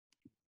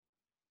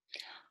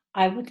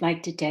I would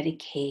like to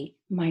dedicate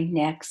my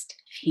next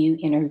few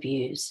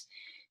interviews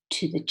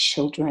to the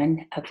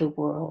children of the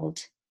world,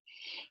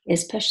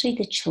 especially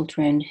the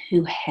children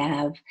who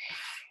have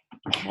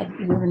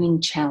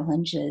learning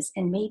challenges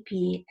and may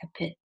be a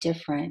bit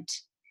different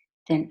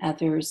than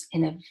others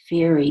in a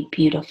very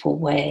beautiful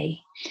way.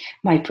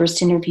 My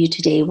first interview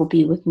today will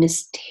be with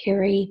Miss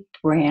Terry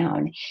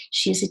Brown.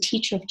 She is a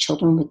teacher of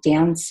children with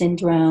Down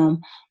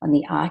syndrome on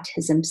the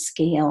autism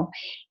scale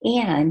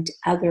and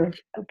other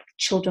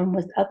children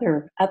with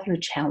other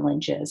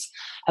challenges.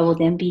 I will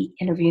then be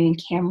interviewing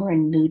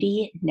Cameron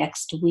Moody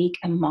next week,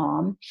 a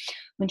mom,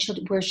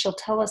 where she'll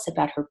tell us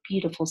about her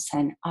beautiful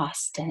son,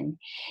 Austin.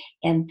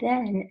 And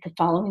then the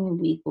following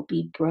week will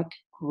be Brooke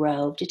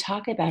Grove to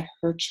talk about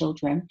her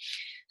children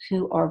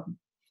who are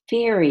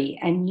very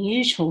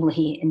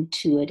unusually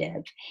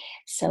intuitive.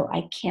 So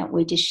I can't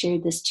wait to share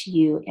this to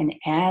you. And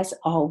as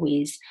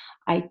always,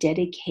 I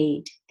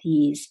dedicate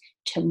these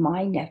to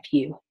my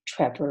nephew,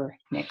 Trevor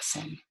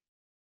Nixon.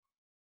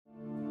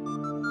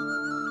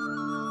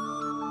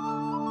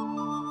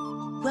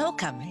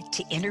 Welcome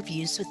to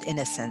Interviews with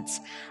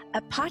Innocence,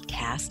 a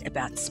podcast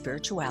about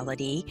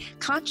spirituality,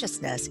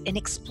 consciousness, and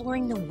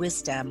exploring the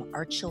wisdom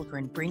our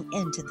children bring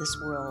into this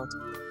world.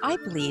 I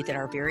believe that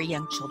our very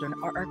young children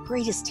are our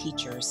greatest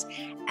teachers.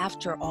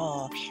 After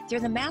all, they're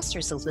the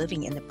masters of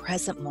living in the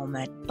present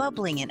moment,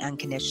 bubbling in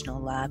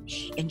unconditional love,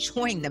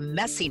 enjoying the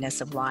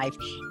messiness of life,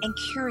 and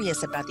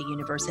curious about the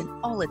universe in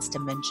all its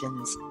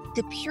dimensions.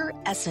 The pure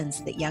essence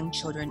that young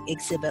children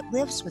exhibit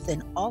lives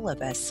within all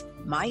of us.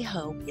 My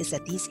hope is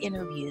that these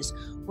interviews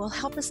will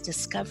help us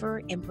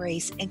discover,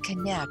 embrace, and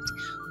connect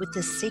with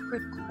the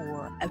sacred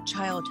core of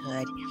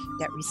childhood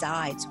that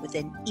resides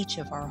within each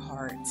of our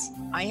hearts.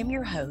 I am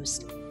your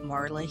host,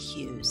 Marla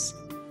Hughes.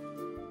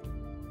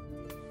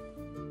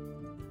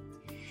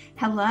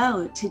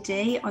 Hello.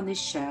 Today on the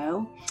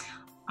show,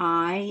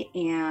 I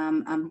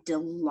am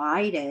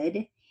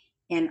delighted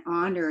and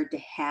honored to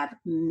have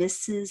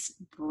Mrs.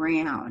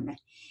 Brown.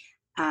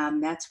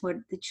 That's what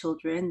the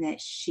children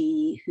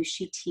who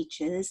she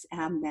teaches,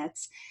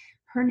 that's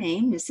her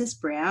name, Mrs.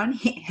 Brown,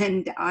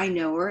 and I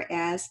know her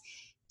as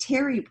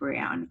Terry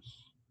Brown.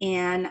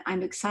 And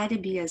I'm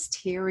excited because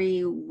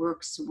Terry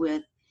works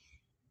with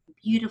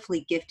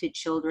beautifully gifted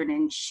children,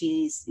 and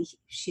she's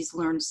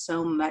learned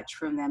so much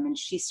from them, and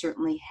she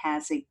certainly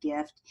has a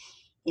gift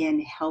in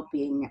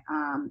helping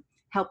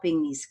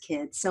these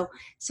kids.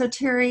 So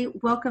Terry,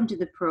 welcome to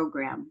the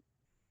program.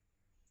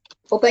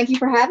 Well, thank you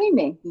for having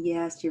me.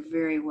 Yes, you're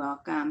very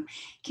welcome.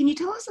 Can you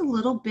tell us a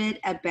little bit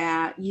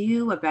about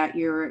you, about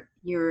your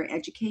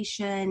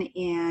education,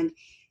 and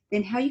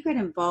then how you got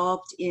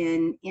involved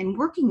in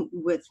working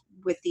with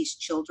these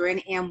children,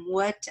 and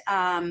what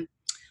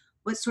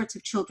sorts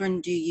of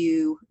children do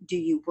you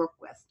work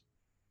with?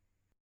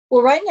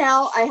 Well, right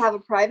now I have a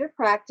private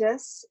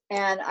practice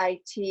and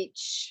I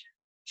teach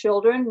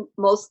children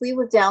mostly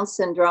with Down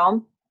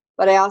syndrome,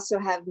 but I also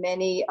have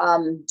many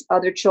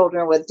other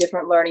children with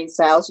different learning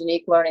styles,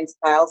 unique learning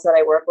styles that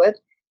I work with.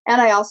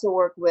 And I also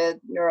work with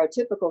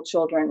neurotypical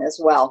children as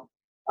well.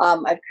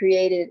 I've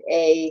created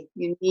a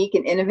unique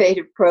and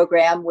innovative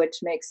program which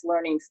makes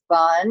learning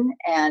fun.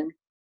 And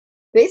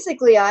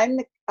basically,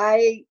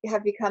 I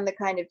have become the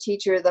kind of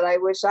teacher that I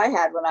wish I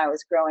had when I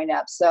was growing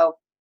up. So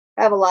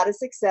I have a lot of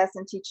success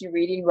in teaching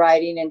reading,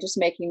 writing, and just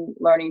making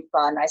learning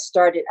fun. I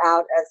started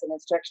out as an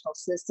instructional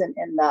assistant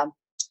in the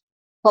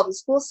public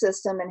school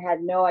system and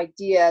had no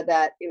idea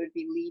that it would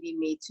be leading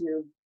me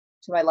to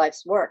my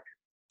life's work.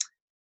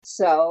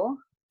 So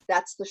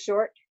that's the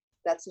short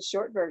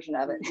version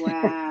of it.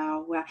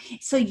 Wow.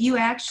 So you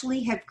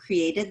actually have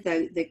created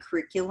the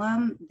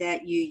curriculum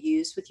that you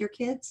use with your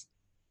kids?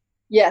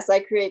 Yes, I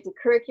create the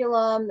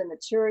curriculum, the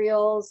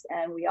materials,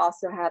 and we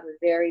also have a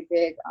very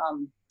big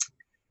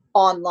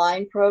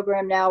online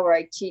program now where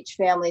I teach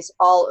families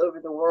all over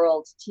the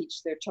world to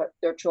teach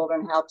their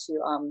children how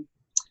to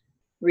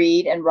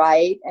read and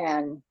write,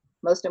 and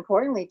most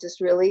importantly,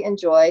 just really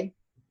enjoy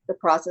the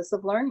process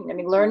of learning. I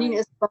mean, learning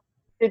is fun,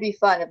 to be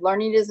fun. If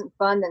learning isn't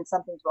fun, then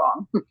something's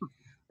wrong.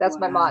 That's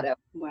my motto.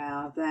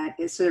 Wow,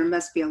 so there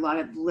must be a lot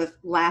of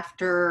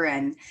laughter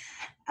and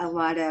a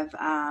lot of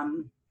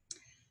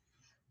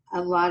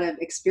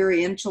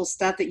experiential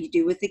stuff that you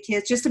do with the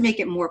kids, just to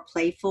make it more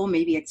playful.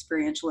 Maybe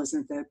experiential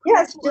isn't the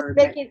correct word.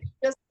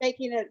 Just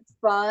making it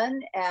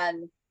fun,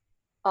 and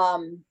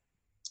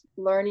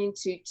learning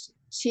to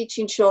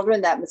teaching children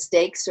that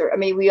mistakes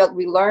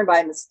we learn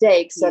by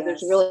mistakes. So yes.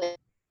 There's really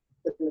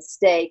a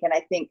mistake, and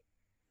I think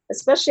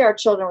especially our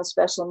children with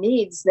special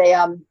needs,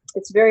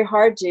 it's very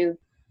hard to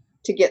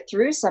get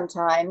through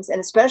sometimes, and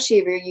especially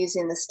if you're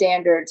using the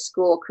standard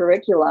school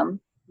curriculum.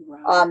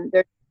 Right.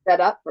 They're set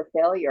up for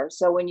failure.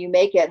 So when you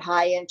make it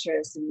high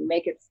interest and you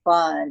make it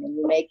fun and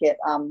you make it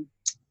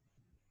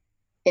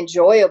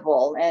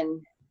enjoyable,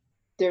 and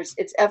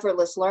it's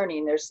effortless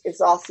learning. It's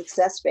all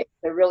success based.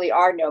 There really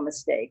are no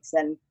mistakes,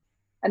 and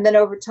then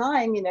over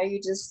time, they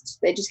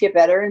just get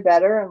better and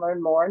better and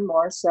learn more and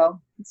more.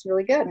 So it's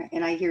really good.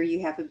 And I hear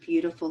you have a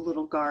beautiful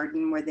little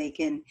garden where they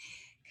can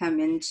come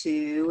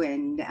into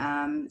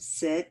and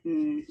sit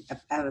and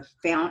a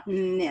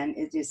fountain, and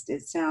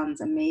it sounds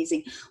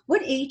amazing.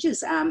 What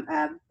ages of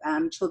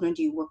children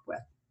do you work with?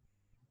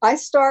 I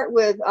start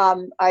with,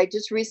 I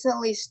just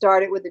recently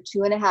started with a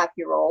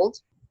 2.5-year-old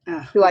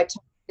who I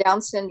taught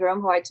Down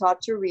syndrome, who I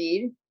taught to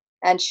read.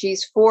 And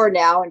she's 4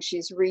 now, and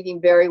she's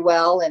reading very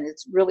well, and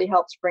it's really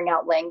helps bring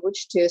out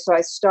language too. So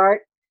I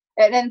start,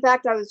 and in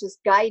fact, I was just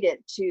guided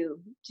to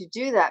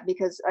do that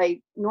because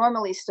I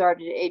normally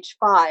started at age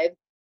 5.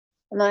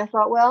 And then I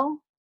thought, well,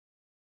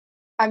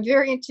 I'm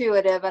very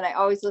intuitive and I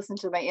always listen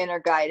to my inner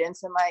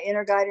guidance. And my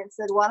inner guidance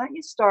said, why don't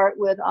you start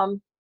with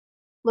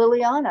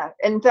Liliana?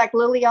 And in fact,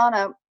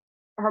 Liliana,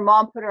 her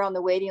mom put her on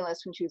the waiting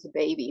list when she was a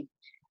baby.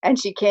 And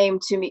she came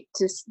to me,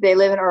 they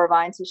live in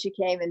Irvine. So she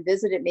came and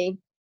visited me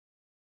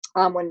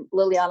when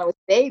Liliana was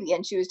a baby.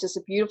 And she was just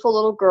a beautiful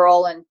little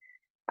girl. And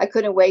I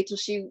couldn't wait till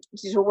she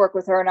to work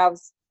with her. And I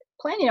was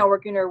planning on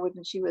working her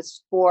when she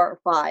was 4 or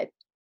 5.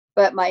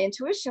 But my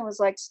intuition was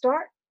like,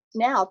 start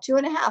now,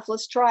 2.5,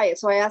 let's try it.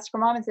 So I asked her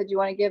mom and said, do you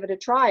want to give it a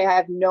try? I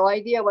have no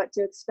idea what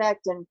to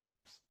expect. And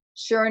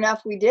sure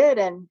enough, we did.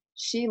 And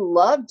she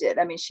loved it.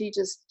 I mean, she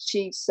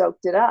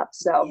soaked it up.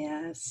 So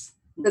yes.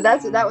 So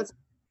that was,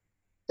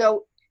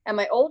 so, and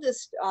my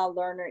oldest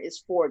learner is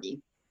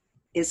 40.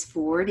 Is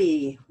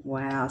 40.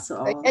 Wow.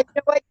 So And you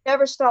know what? You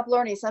never stop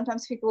learning.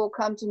 Sometimes people will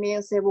come to me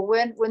and say, well,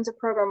 when's the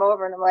program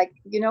over? And I'm like,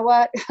 you know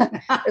what?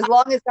 As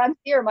long as I'm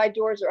here, my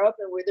doors are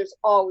open, where there's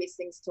always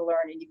things to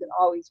learn, and you can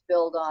always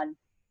build on,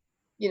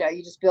 you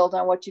just build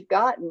on what you've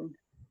got and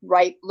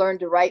learn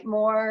to write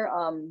more,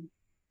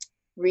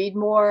 read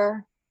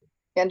more,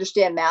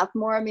 understand math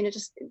more. I mean,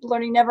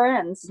 learning never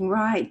ends.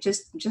 Right.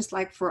 Just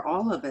like for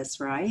all of us,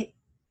 right?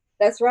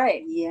 That's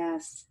right.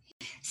 Yes.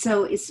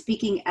 So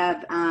speaking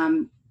of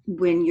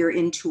when your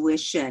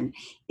intuition,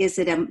 is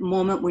it a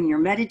moment when you're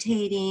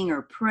meditating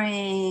or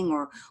praying,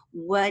 or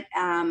what?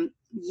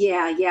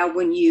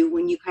 When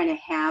you kind of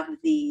have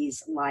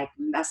these like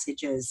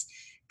messages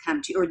come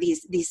to you, or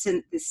this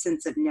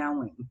sense of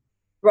knowing.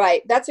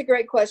 Right. That's a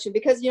great question,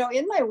 because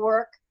in my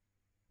work,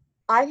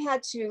 I've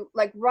had to,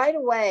 like, right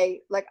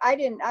away, like I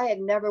had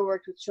never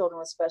worked with children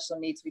with special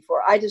needs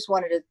before. I just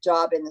wanted a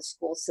job in the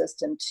school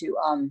system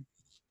to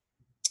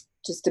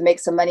just to make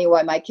some money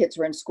while my kids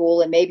were in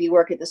school, and maybe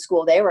work at the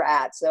school they were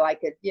at, so I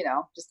could,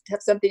 just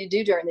have something to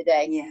do during the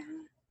day. Yeah.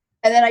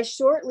 And then I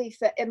shortly,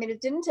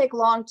 it didn't take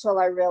long till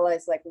I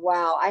realized, like,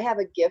 wow, I have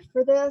a gift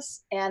for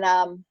this, and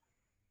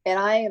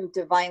I am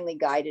divinely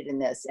guided in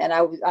this, and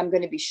I'm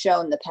going to be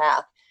shown the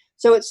path.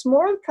 So it's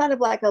more kind of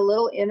like an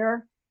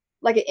inner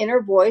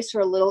voice,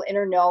 or a little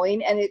inner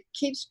knowing, and it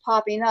keeps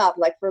popping up.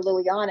 Like for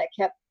Liliana,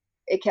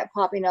 it kept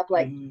popping up,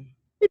 like,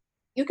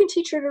 you can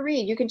teach her to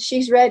read.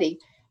 She's ready.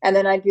 And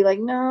then I'd be like,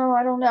 no,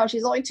 I don't know.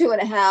 She's only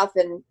 2.5,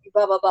 and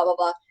blah, blah, blah, blah,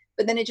 blah.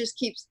 But then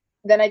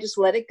then I just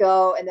let it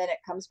go. And then it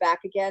comes back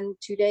again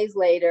 2 days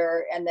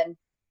later. And then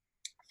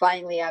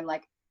finally I'm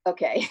like,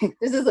 okay,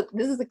 this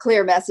is a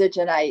clear message,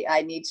 and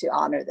I need to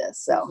honor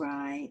this. So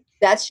right.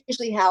 That's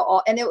usually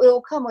how and it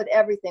will come with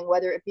everything,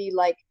 whether it be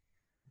like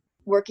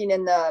working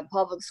in the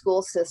public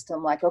school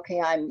system, like, okay,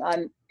 I'm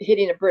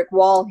hitting a brick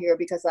wall here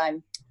because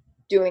I'm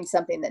doing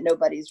something that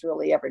nobody's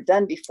really ever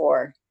done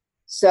before.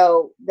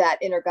 So that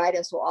inner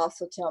guidance will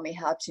also tell me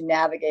how to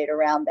navigate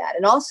around that,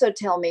 and also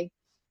tell me,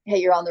 hey,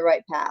 you're on the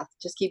right path.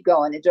 Just keep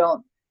going, and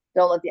don't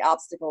let the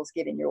obstacles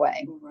get in your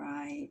way.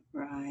 Right.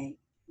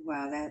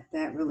 Wow,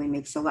 that really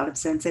makes a lot of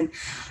sense. And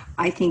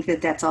I think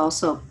that that's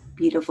also a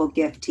beautiful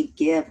gift to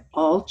give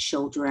all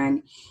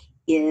children,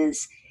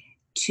 is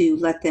to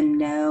let them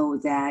know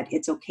that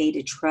it's okay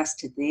to trust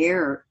to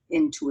their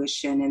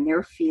intuition and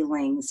their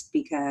feelings,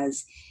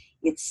 because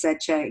it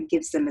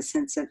gives them a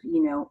sense of,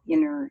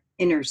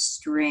 inner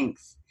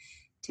strength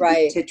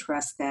to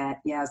trust that,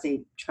 as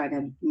they try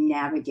to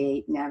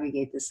navigate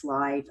this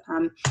life.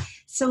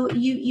 So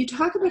you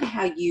talk about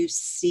how you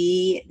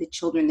see the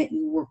children that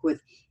you work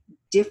with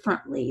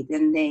differently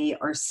than they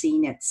are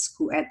seen at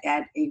school, at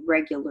a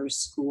regular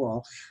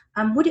school.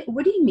 What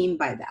do you mean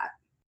by that?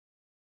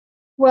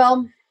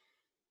 Well,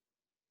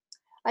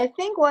 I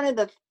think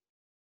when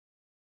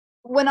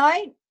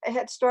I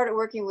had started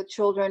working with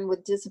children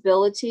with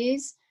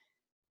disabilities,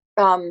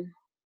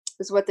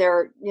 is what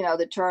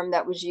the term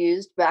that was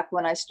used back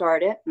when I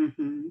started.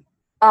 Mm-hmm.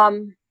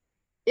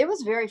 It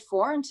was very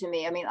foreign to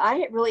me. I mean,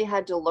 I really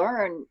had to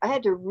relearn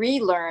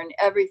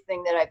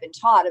everything that I've been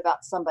taught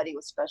about somebody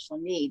with special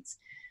needs.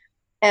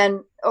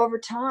 And over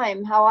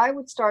time, how I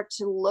would start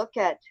to look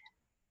at,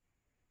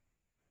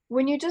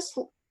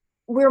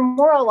 we're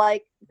more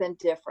alike than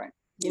different,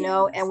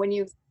 Yes. And when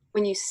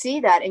you see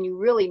that and you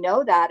really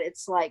know that,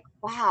 it's like,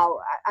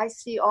 wow, I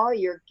see all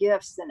your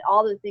gifts and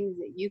all the things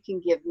that you can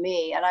give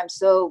me. And I'm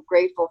so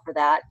grateful for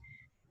that.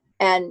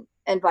 And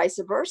vice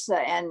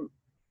versa. And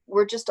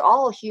we're just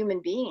all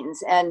human beings.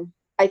 And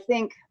I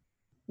think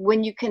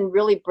when you can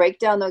really break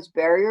down those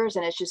barriers,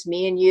 and it's just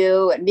me and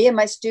you and me and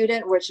my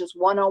student, where it's just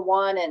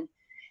one-on-one, and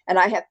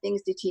I have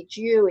things to teach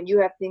you and you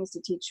have things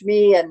to teach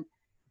me. And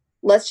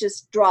let's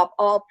just drop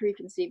all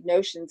preconceived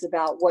notions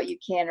about what you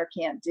can or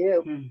can't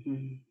do.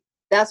 Mm-hmm.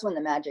 That's when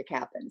the magic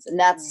happens. And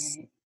that's,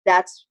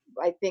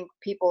 I think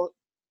people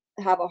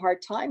have a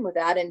hard time with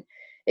that. And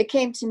it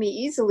came to me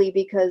easily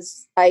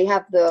because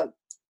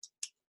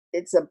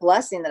it's a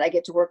blessing that I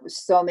get to work with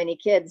so many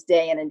kids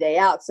day in and day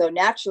out. So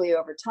naturally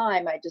over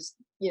time, I just,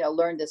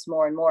 learned this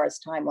more and more as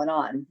time went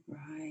on.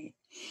 Right.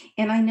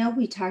 And I know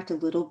we talked a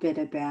little bit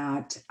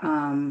about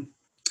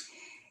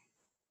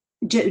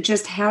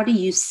just how do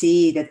you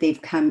see that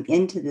they've come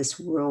into this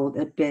world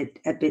a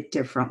bit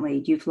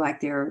differently? Do you feel like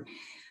they're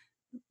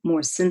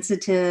more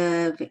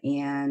sensitive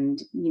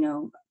and,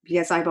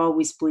 because I've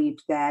always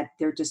believed that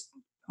they're just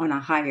on a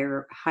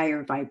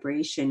higher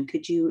vibration.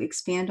 Could you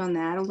expand on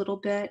that a little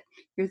bit?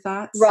 Your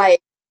thoughts? Right.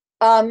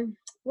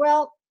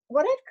 Well,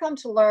 what I've come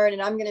to learn,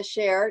 and I'm going to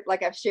share,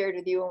 like I've shared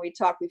with you when we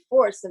talked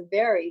before, some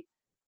very,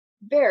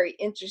 very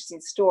interesting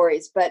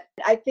stories. But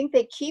I think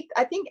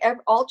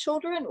all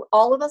children,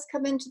 all of us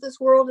come into this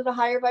world at a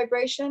higher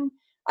vibration.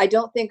 I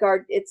don't think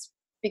it's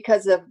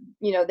because of,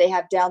 they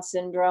have Down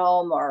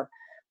syndrome or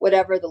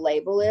whatever the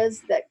label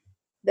is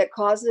that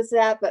causes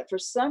that. But for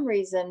some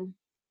reason,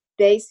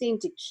 they seem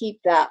to keep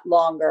that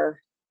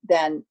longer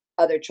than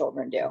other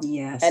children do.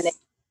 Yes. And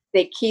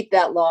they keep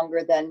that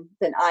longer than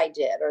I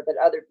did, or that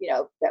other,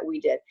 that we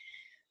did.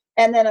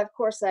 And then of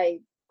course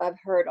I've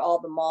heard all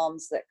the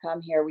moms that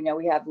come here.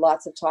 We have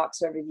lots of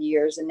talks over the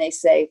years, and they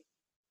say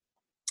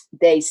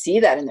they see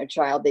that in their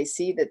child. They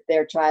see that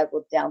their child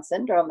with Down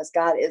syndrome is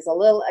a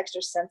little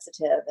extra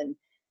sensitive, and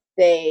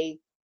they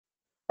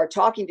are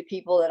talking to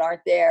people that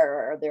aren't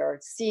there, or they're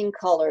seeing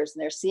colors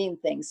and they're seeing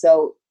things.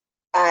 So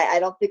I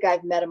don't think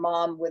I've met a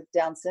mom with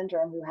Down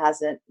syndrome who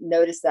hasn't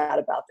noticed that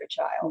about their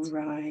child.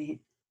 Right.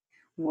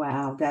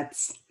 Wow.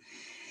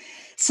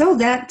 So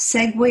that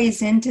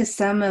segues into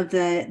some of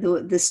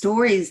the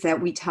stories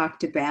that we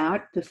talked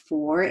about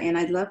before. And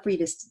I'd love for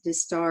you to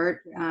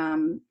start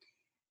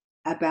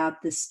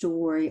about the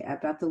story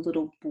about the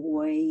little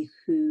boy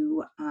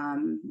who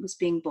was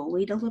being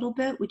bullied a little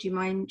bit. Would you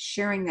mind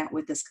sharing that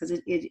with us? Because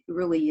it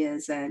really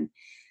is an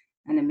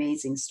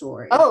amazing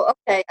story. Oh,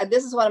 okay.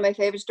 This is one of my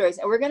favorite stories.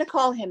 And we're going to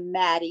call him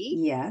Maddie.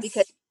 Yes.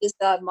 Because he's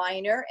a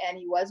minor and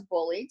he was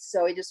bullied.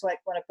 So we just want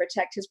to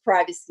protect his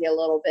privacy a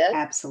little bit.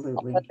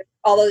 Absolutely.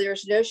 Although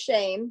there's no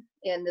shame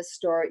in this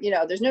story.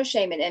 There's no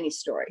shame in any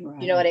story.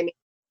 Right. You know what I mean?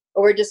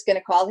 But we're just going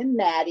to call him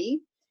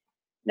Maddie.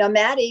 Now,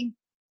 Maddie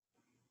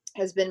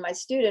has been my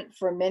student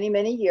for many,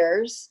 many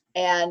years.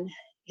 And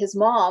his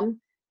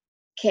mom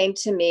came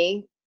to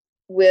me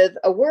with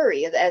a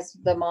worry, as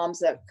the moms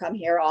that come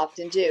here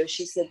often do.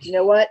 She said, you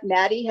know what?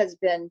 Maddie is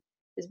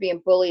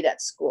being bullied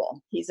at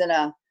school. He's in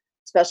a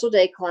special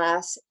day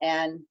class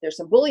and there's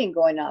some bullying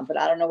going on, but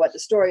I don't know what the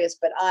story is,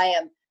 but I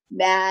am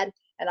mad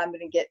and I'm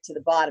going to get to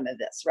the bottom of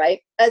this, right?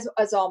 As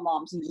all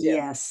moms do.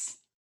 Yes.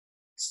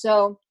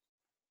 So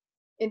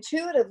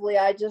intuitively,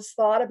 I just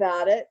thought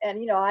about it.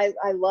 And,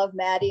 I love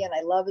Maddie and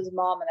I love his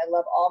mom and I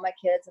love all my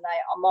kids. And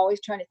I'm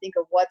always trying to think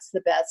of what's the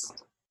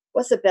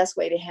best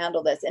way to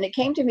handle this. And it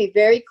came to me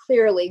very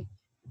clearly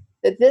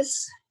that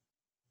this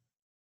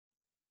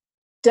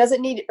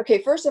doesn't need,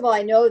 okay, first of all,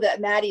 I know that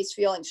Maddie's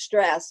feeling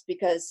stressed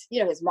because,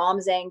 his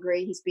mom's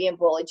angry, he's being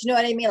bullied. You know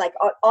what I mean? Like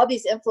all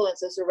these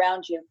influences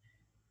around you.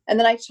 And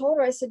then I told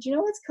her, I said,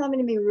 what's coming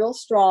to me real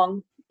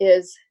strong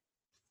is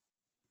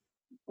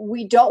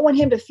we don't want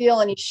him to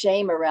feel any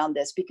shame around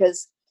this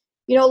because,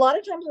 a lot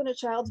of times when a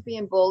child's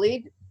being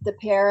bullied, the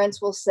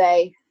parents will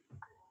say,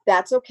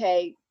 that's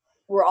okay.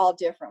 We're all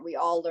different. We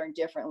all learn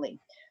differently.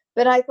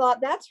 But I thought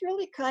that's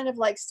really kind of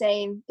like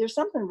saying there's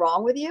something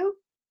wrong with you.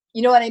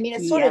 You know what I mean?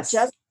 It's sort of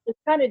it's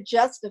kind of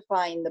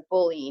justifying the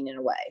bullying in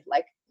a way,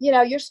 like,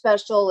 you're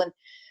special. And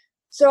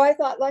so I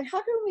thought, like,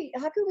 how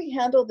can we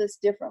handle this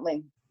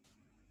differently?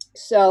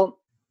 So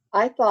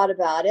I thought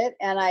about it.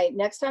 And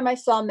next time I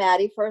saw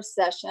Maddie for a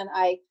session,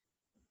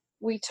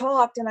 we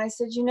talked and I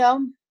said,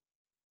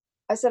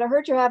 I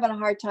heard you're having a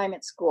hard time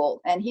at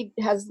school. And he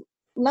has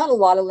not a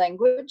lot of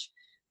language,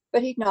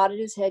 but he nodded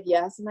his head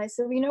yes. And I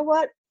said, well, you know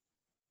what?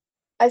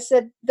 I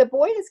said, the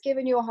boy has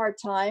given you a hard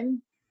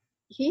time.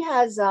 He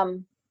has,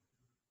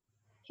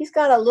 he's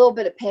got a little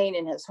bit of pain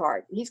in his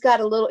heart. His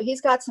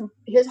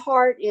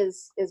heart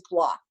is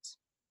blocked.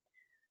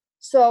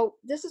 So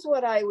this is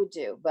what I would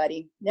do,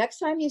 buddy. Next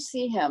time you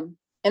see him,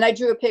 and I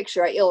drew a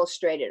picture, I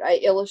illustrated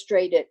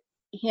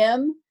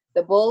him,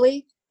 the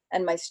bully,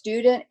 and my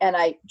student, and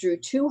I drew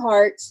two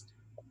hearts,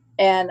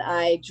 and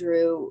I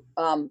drew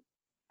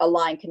a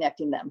line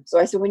connecting them. So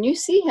I said, when you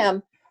see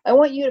him, I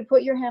want you to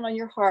put your hand on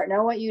your heart, and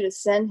I want you to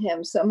send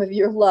him some of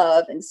your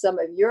love and some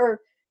of your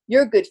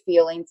good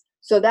feelings,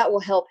 so that will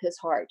help his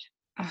heart.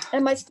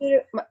 And my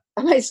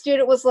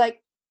student was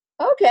like,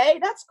 okay,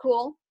 that's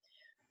cool.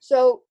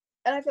 So,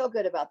 and I felt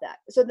good about that.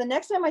 So the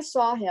next time I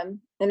saw him,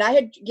 and I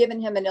had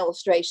given him an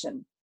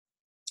illustration.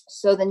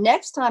 So the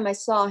next time I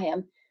saw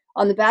him,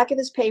 on the back of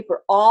his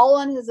paper, all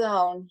on his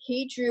own,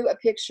 he drew a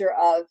picture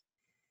of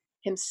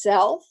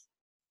himself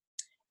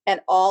and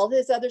all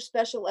his other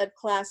special ed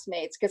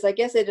classmates, because I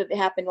guess it had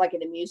happened like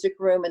in a music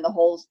room, and the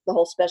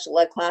whole special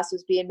ed class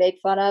was being made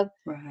fun of.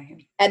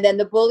 Right. And then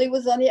the bully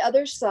was on the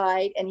other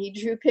side, and he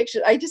drew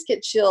pictures. I just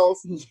get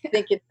chills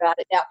thinking about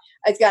it now.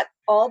 I've got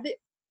all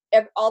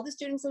the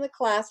students in the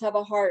class have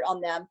a heart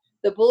on them.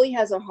 The bully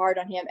has a heart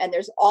on him, and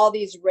there's all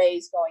these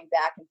rays going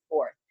back and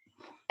forth.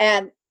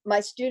 And my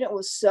student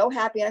was so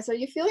happy. And I said, "Are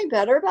you feeling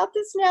better about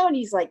this now?" And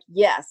he's like,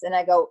 "Yes." And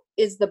I go,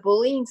 "Is the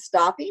bullying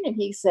stopping?" And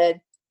he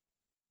said,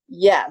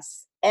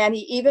 "Yes." And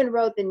he even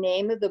wrote the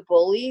name of the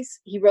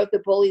bullies. He wrote the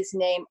bully's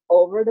name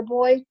over the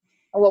boy.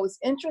 And what was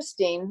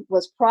interesting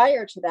was,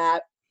 prior to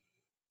that,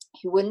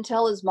 he wouldn't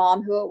tell his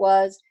mom who it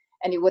was,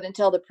 and he wouldn't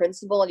tell the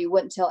principal, and he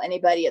wouldn't tell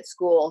anybody at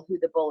school who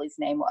the bully's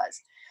name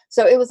was.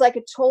 So it was like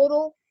a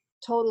total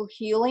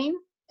healing.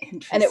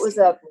 And it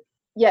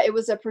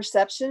was a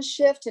perception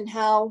shift in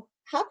how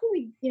can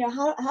we,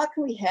 how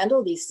can we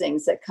handle these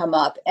things that come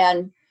up?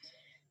 And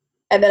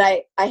then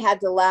I had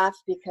to laugh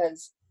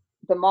because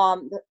the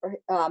mom,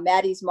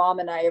 Maddie's mom,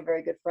 and I are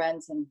very good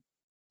friends, and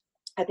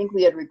I think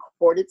we had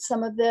recorded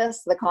some of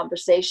the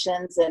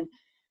conversations, and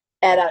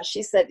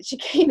she said, she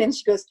came in,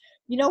 she goes,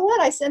 "You know what?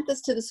 I sent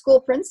this to the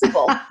school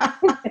principal."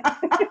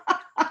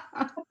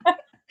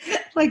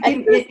 Like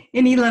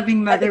any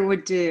loving mother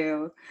would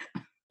do.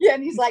 Yeah,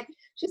 and she's like,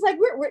 this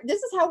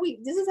is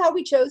how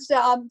we chose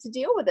to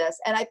deal with this.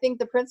 And I think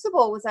the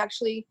principal was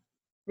actually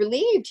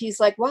relieved. He's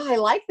like, "Wow, I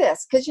like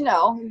this," because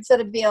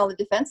instead of being on the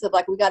defensive,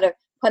 like, we got to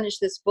punish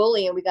this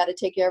bully and we got to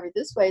take care of it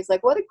this way. It's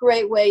like, what a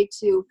great way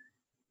to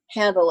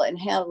handle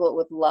it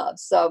with love.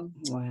 So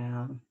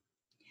wow.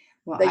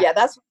 Well, so yeah,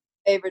 that's my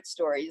favorite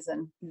stories.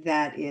 And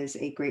that is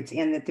a great,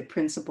 and that the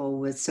principal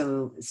was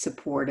so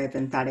supportive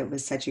and thought it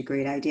was such a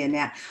great idea.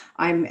 Now,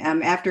 I'm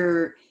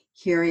after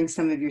hearing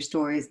some of your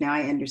stories, now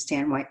I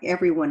understand why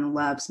everyone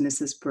loves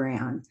Mrs.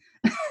 Brown,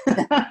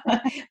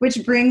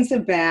 which brings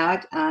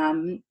about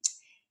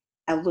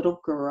a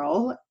little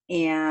girl,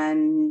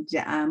 and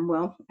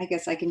well, I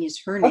guess I can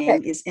use her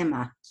name is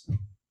Emma.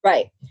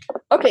 Right.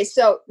 Okay.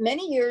 So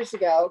many years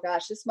ago,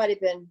 gosh, this might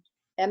have been,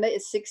 Emma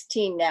is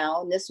 16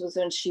 now, and this was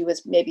when she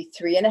was maybe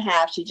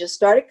 3.5. She just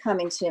started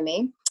coming to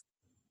me,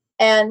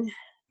 and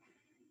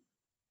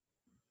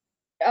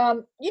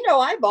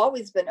I've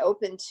always been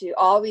open to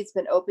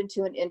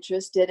and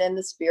interested in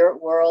the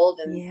spirit world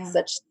and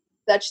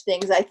such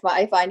things.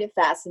 I find it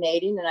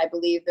fascinating, and I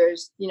believe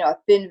there's a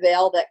thin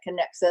veil that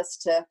connects us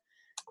to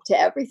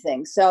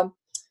everything. So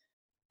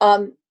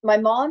my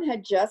mom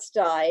had just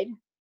died,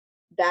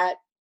 that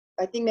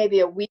I think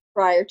maybe a week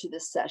prior to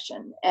this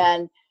session,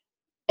 and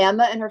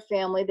Emma and her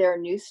family, they're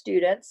new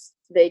students.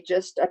 I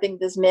think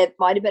this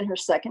might have been her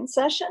second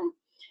session.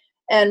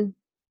 And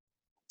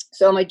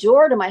so my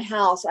door to my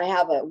house, I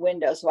have a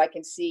window so I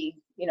can see,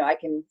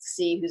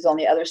 who's on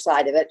the other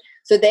side of it.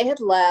 So they had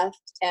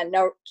left. And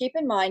now keep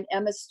in mind,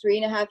 Emma's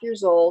 3.5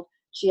 years old.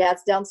 She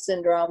has Down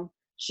syndrome.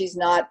 She's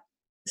not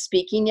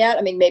speaking yet.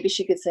 I mean, maybe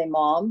she could say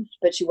mom,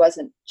 but she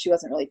wasn't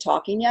really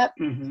talking yet.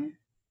 Mm-hmm.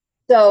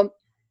 So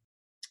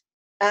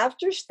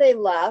after they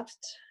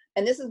left,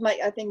 and this is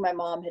I think my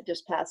mom had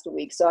just passed a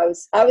week. So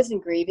I was in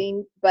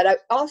grieving, but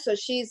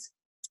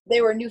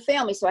they were a new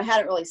family. So I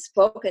hadn't really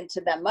spoken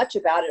to them much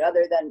about it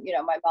other than,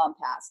 my mom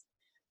passed.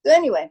 So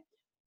anyway,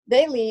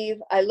 they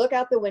leave. I look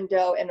out the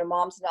window and her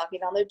mom's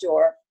knocking on the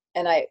door,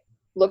 and I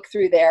look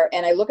through there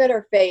and I look at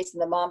her face,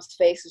 and the mom's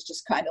face is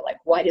just kind of like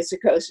white as a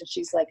ghost. And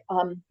she's like,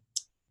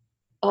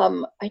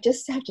 I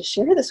just have to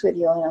share this with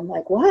you. And I'm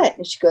like, "What?"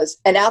 And she goes,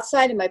 and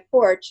outside of my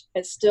porch,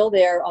 and still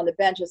there on the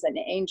bench, is an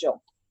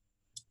angel.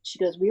 She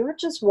goes, we were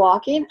just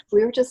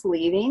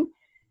leaving,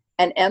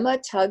 and Emma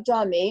tugged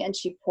on me, and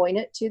she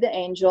pointed to the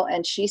angel,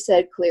 and she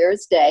said, clear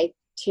as day,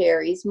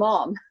 "Terry's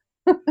mom."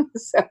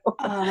 So,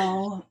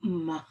 oh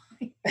my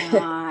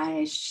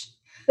gosh.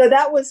 So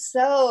that was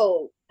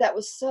so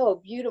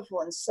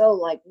beautiful, and so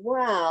like,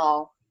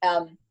 wow.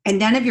 And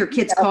none of your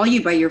kids call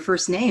you by your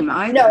first name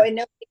either. No,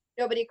 and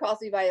nobody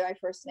calls me by my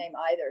first name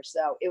either.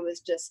 So it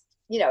was just,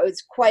 it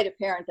was quite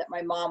apparent that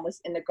my mom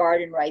was in the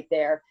garden right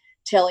there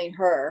telling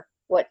her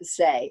what to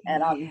say.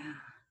 And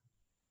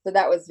so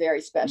that was very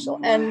special.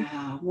 Wow. And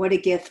what a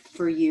gift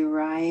for you,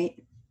 right?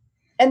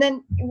 And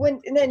then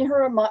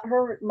her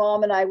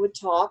mom and I would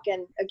talk,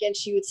 and again,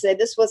 she would say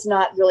this was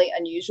not really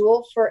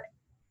unusual for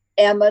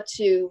Emma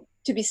to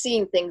be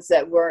seeing things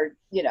that were,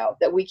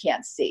 that we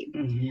can't see.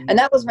 Mm-hmm. And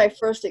that was my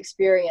first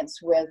experience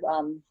with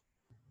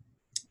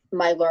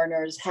my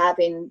learners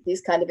having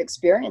these kind of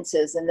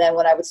experiences. And then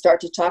when I would start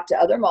to talk to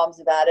other moms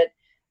about it,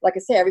 like I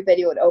say,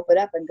 everybody would open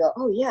up and go,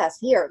 "Oh yes,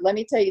 here, let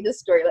me tell you this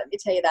story. Let me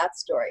tell you that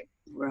story."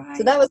 Right.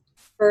 So that was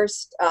the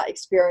first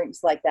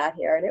experience like that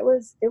here. And it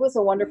was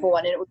a wonderful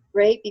one. And it was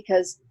great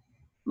because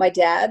my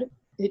dad,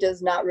 who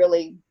does not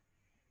really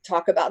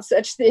talk about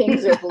such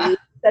things or believe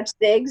such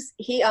things,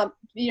 he,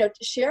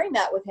 sharing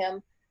that with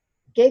him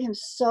gave him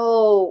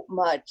so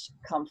much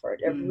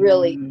comfort. It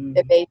really,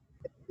 it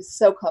was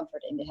so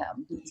comforting to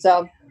him.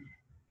 So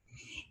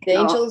the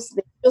angels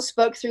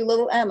spoke through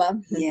little Emma.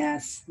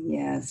 Yes.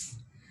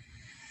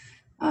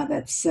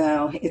 It's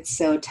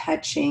so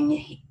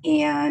touching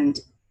and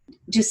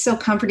just so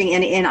comforting.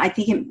 And I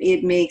think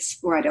it makes,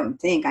 or I don't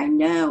think, I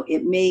know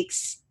it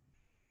makes,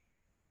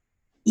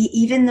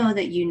 even though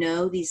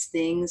that, these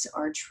things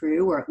are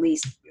true, or at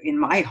least in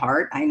my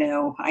heart, I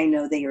know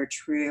they are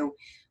true.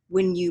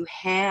 When you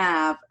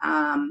have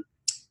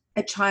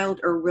a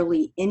child, or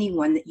really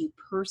anyone that you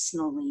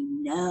personally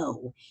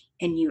know,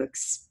 and you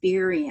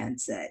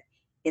experience it,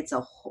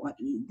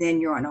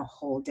 then you're on a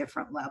whole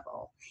different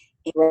level.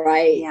 And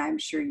Right. yeah, I'm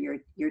sure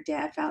your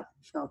dad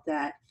felt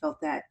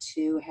that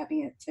too,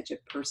 having such a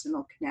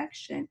personal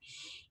connection.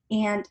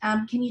 And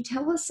can you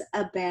tell us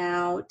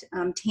about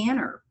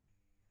Tanner?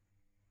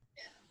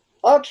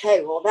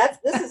 Okay, well,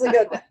 this is a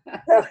good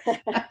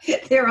one.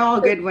 They're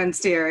all good ones,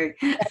 Terry.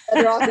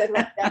 They're all good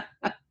ones.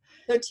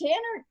 So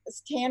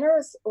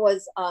Tanner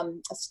was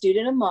a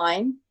student of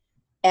mine,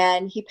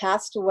 and he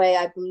passed away,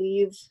 I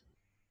believe,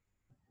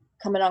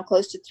 coming on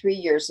close to 3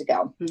 years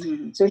ago.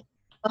 Mm-hmm. So he was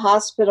in the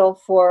hospital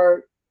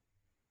for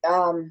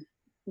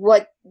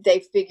what they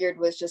figured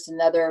was just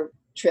another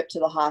trip to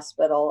the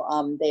hospital.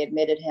 They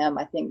admitted him,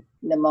 I think,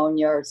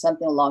 pneumonia or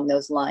something along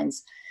those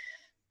lines.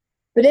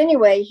 But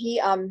anyway, he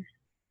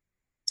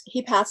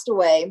passed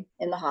away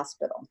in the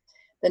hospital.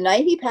 The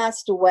night he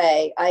passed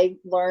away, I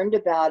learned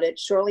about it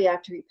shortly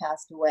after he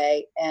passed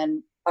away,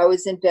 and I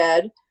was in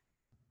bed,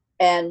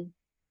 and,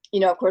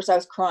 of course, I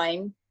was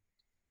crying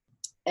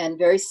and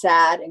very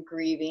sad and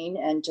grieving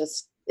and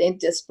just in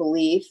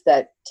disbelief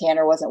that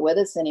Tanner wasn't with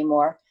us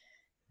anymore.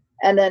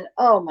 And then,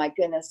 oh my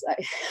goodness,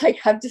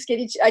 I'm just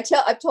getting,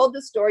 I've told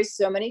this story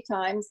so many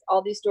times,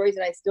 all these stories,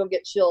 and I still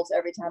get chills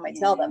every time I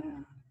tell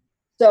them.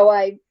 So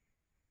I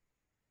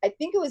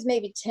think it was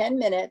maybe 10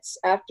 minutes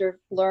after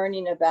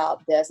learning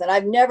about this, and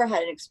I've never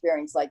had an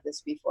experience like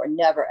this before,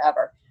 never,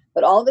 ever.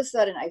 But all of a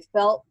sudden, I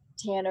felt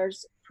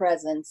Tanner's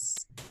presence.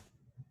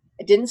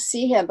 I didn't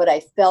see him, but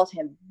I felt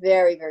him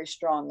very, very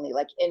strongly,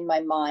 like in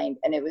my mind.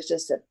 And it was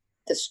just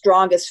the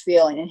strongest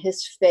feeling. And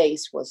his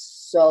face was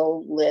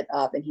so lit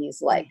up. And he's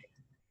like,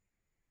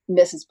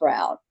 Mrs.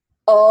 Brown,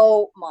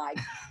 oh my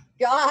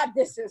God,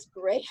 this is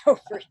great over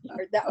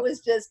here. That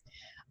was just,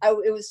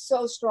 it was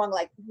so strong,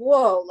 like,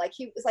 whoa, like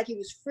he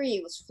was free,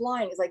 he was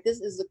flying. It's like, this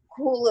is the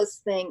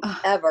coolest thing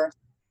ever.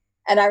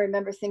 And I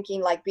remember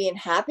thinking, like, being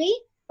happy,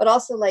 but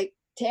also like,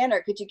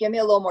 Tanner, could you give me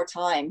a little more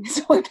time?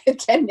 So it's been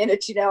 10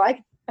 minutes,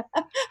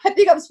 I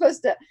think I'm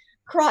supposed to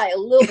cry a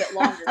little bit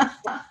longer.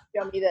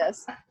 Show me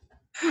this.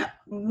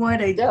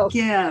 What a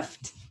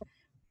gift.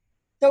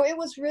 So it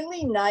was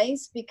really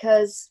nice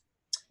because,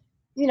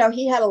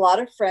 he had a lot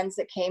of friends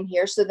that came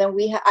here. So then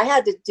I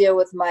had to deal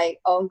with my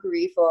own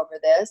grief over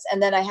this.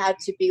 And then I had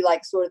to be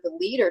like sort of the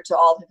leader to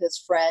all of his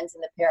friends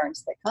and the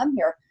parents that come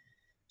here.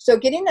 So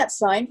getting that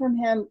sign from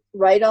him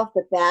right off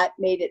the bat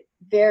made it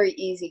very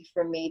easy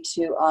for me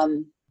to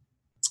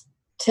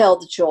tell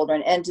the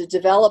children and to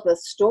develop a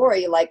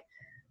story, like,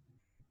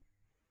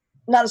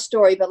 not a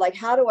story, but like,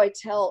 how do I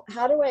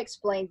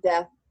explain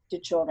death to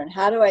children?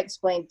 How do I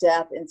explain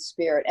death in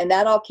spirit? And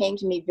that all came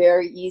to me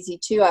very easy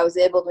too. I was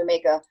able to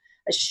make a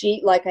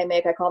sheet like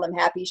I call them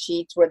happy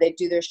sheets, where they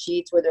do their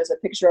sheets where there's a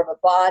picture of a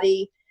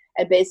body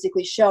and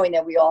basically showing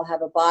that we all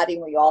have a body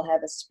and we all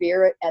have a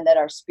spirit, and that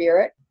our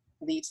spirit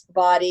leaves the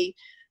body.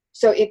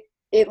 So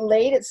it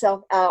laid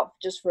itself out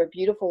just for a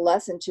beautiful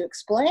lesson to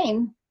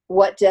explain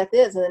what death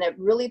is. And then it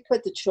really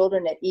put the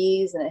children at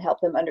ease, and it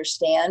helped them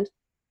understand,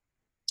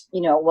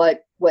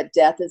 what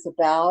death is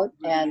about.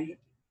 Right.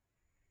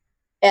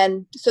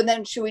 And so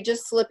then should we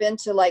just slip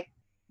into like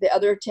the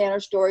other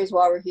Tanner stories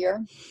while we're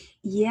here?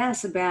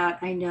 Yes,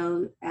 I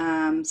know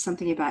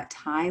something about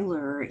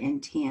Tyler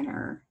and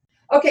Tanner.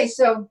 Okay,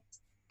 so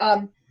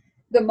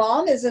the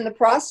mom is in the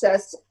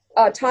process.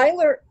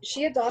 Tyler,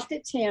 she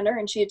adopted Tanner,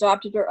 and she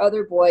adopted her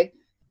other boy.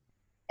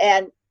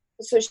 And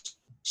so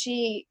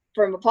she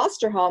from a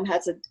foster home,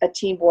 has a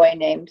teen boy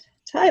named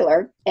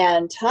Tyler.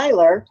 And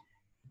Tyler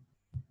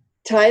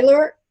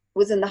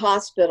was in the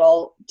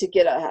hospital to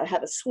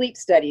have a sleep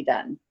study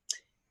done.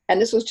 And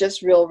this was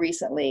just real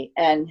recently.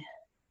 And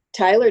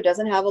Tyler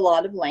doesn't have a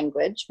lot of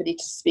language, but he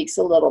speaks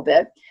a little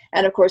bit.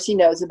 And of course, he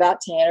knows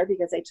about Tanner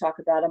because they talk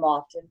about him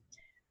often.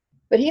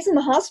 But he's in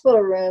the hospital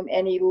room,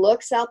 and he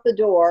looks out the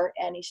door,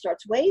 and he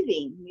starts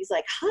waving. He's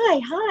like, hi,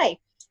 hi.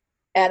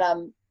 And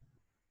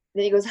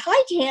then he goes,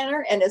 hi,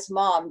 Tanner. And his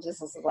mom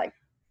just is like,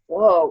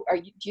 whoa,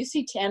 do you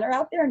see Tanner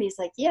out there? And he's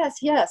like, yes,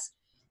 yes.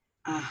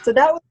 So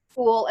that was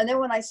cool. And then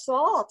when I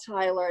saw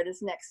Tyler at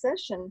his next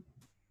session,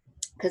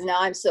 because now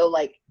I'm so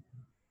like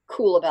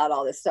cool about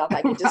all this stuff,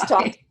 I can just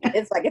talk.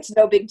 It's like, it's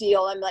no big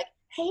deal. I'm like,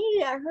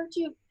 hey, I heard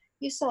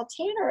you saw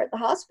Tanner at the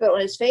hospital.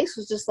 And his face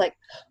was just like,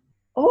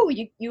 oh,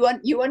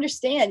 you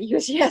understand? He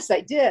goes, yes,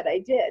 I did.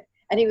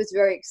 And he was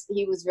very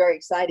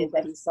excited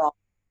that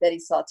he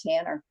saw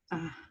Tanner.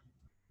 Wow.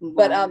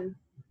 But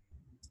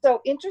so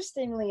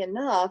interestingly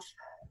enough,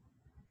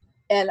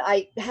 and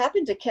I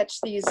happened to catch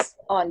these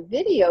on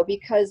video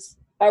because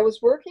I was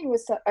working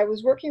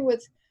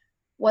with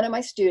one of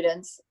my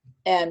students,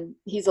 and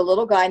he's a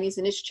little guy and he's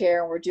in his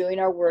chair, and we're doing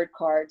our word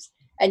cards.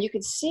 And you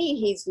can see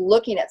he's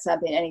looking at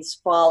something and he's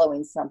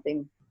following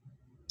something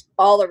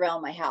all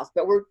around my house.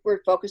 But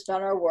we're focused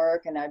on our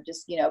work, and I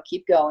just,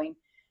 keep going.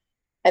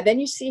 And then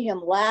you see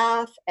him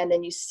laugh, and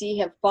then you see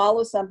him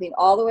follow something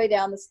all the way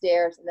down the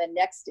stairs and then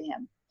next to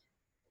him.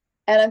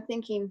 And I'm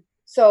thinking,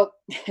 so,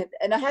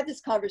 and I had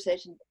this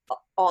conversation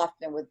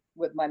often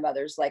with my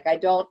mothers. Like,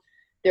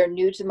 they're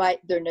new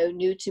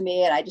to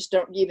me, and I just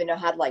don't even know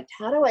how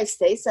how do I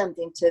say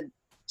something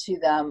to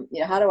them?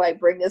 How do I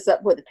bring this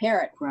up with a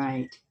parent?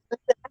 Right. I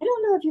said, I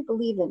don't know if you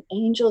believe in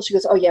angels. She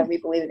goes, oh yeah, we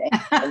believe in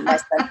angels. And my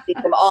son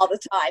sees them all the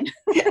time.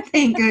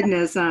 Thank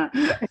goodness, huh?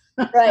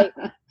 Right.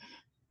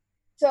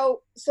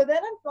 So then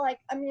I'm like,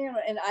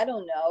 and I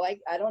don't know.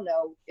 I don't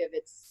know if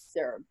it's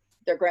their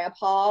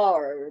grandpa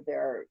or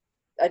their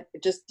I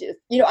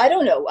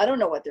don't know. I don't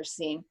know what they're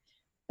seeing.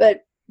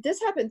 But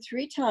this happened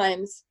 3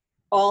 times,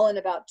 all in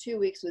about 2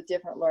 weeks with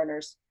different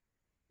learners.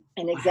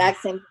 And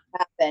exact same thing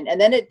happened.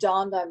 And then it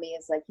dawned on me,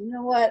 it's like, you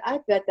know what? I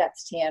bet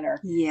that's Tanner.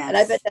 Yes. And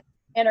I bet that's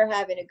Tanner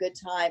having a good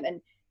time.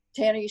 And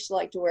Tanner used to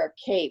like to wear a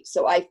cape.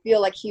 So I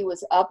feel like he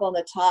was up on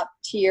the top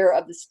tier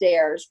of the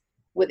stairs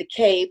with a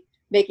cape,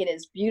 making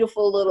his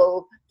beautiful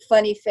little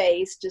funny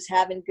face, just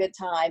having a good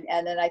time.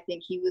 And then I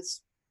think he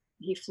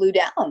flew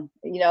down.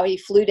 He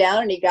flew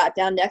down and he got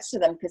down next to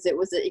them, because it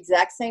was the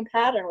exact same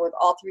pattern with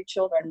all 3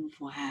 children.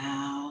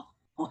 Wow.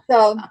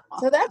 So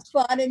that's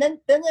fun. And then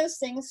those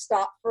things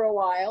stop for a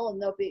while, and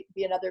there'll be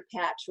another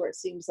patch where it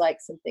seems like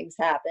some things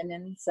happen.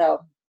 And so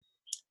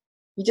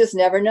you just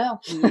never know.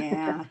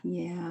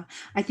 Yeah.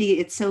 I think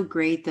it's so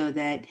great, though,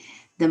 that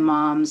the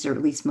moms, or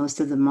at least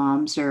most of the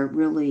moms, are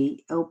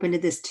really open to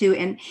this too.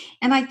 And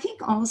I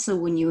think also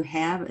when you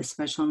have a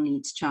special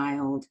needs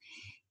child,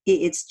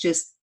 it's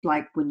just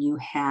like when you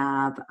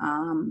have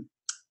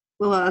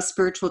a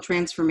spiritual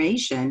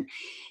transformation,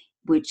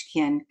 which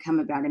can come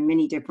about in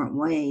many different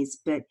ways,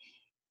 but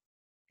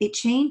it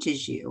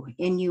changes you,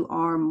 and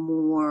you're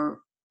more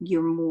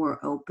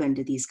open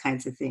to these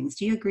kinds of things.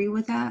 Do you agree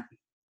with that?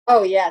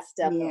 Oh yes,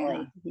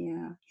 definitely.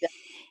 Yeah.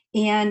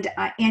 And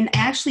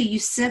actually, you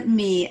sent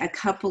me a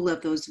couple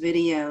of those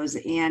videos,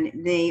 and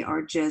they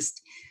are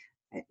just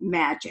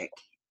magic,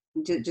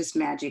 just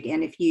magic.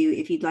 And if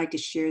you'd like to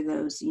share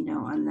those,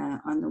 on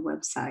the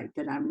website,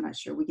 but I'm not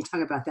sure. We can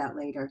talk about that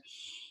later.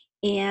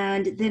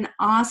 And then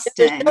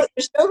Austin.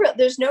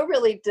 There's no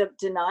really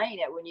denying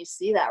it when you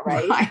see that,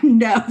 right? I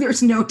know,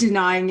 there's no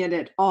denying it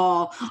at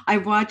all. I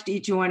watched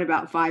each one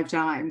about 5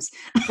 times.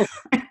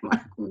 I'm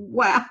like,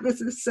 wow,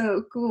 this is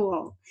so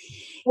cool.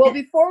 Well,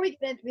 before we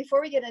get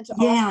into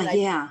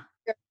Austin,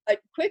 a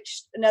quick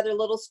another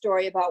little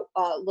story about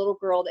a little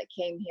girl that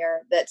came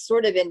here that's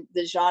sort of in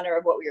the genre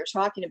of what we were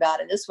talking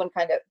about. And this one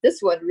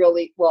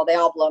really, well, they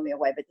all blow me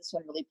away, but this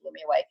one really blew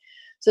me away.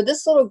 So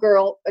this little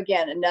girl,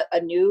 again, a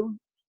new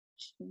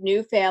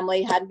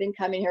family, hadn't been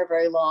coming here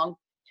very long,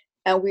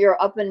 and we are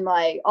up in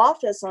my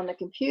office on the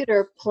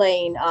computer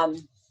playing a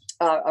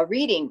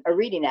reading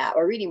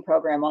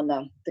program on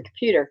the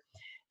computer.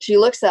 She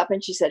looks up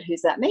and she said,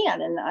 "Who's that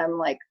man?" And I'm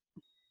like,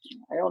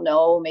 I don't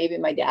know, maybe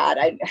my dad.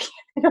 I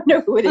don't know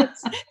who it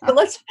is. So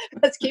let's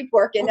keep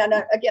working. And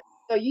again,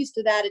 I'm so used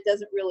to that, it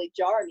doesn't really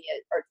jar me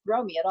or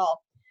throw me at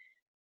all.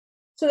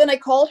 So then I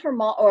called her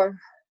mom,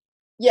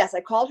 Yes,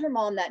 I called her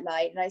mom that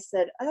night, and I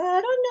said, I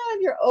don't know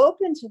if you're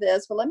open to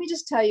this, but let me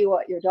just tell you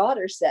what your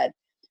daughter said.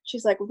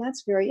 She's like, well,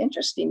 that's very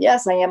interesting.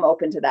 Yes, I am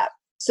open to that.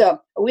 So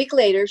a week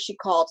later, she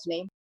calls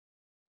me.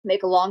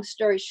 Make a long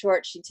story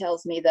short, she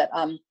tells me that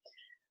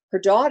her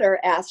daughter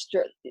asked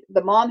her,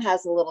 the mom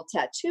has a little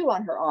tattoo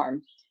on her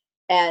arm.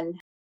 And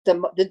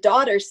the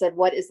daughter said,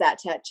 what is that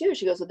tattoo?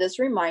 She goes, well, this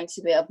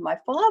reminds me of my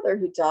father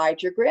who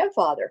died, your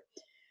grandfather.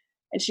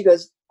 And she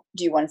goes,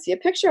 do you want to see a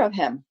picture of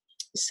him?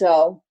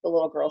 So the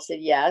little girl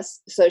said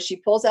yes. So she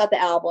pulls out the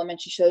album and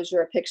she shows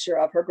her a picture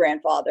of her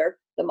grandfather,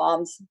 the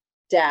mom's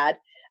dad.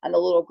 And the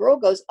little girl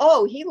goes,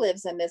 oh, he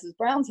lives in Mrs.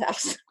 Brown's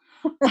house.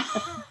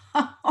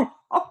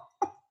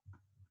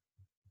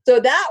 So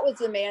that was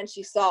the man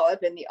she saw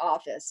up in the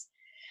office.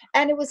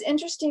 And it was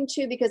interesting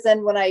too, because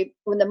then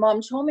when the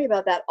mom told me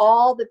about that,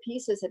 all the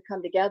pieces had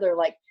come together.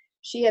 Like,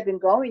 she had been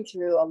going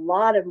through a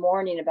lot of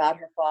mourning about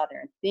her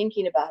father and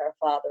thinking about her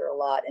father a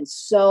lot. And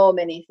so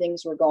many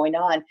things were going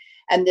on.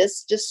 And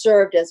this just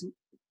served as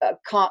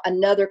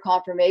another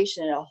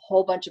confirmation, and a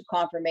whole bunch of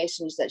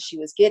confirmations that she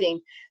was getting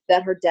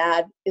that her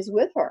dad is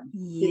with her.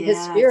 Yes,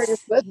 his spirit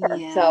is with her.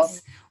 Yes. So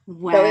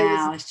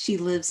wow, she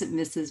lives at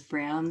Mrs.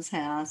 Brown's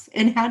house.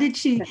 And how did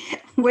she?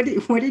 What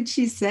did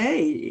she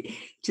say?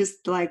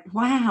 Just like,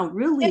 wow,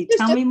 really?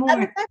 Tell me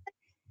more.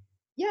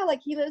 Yeah,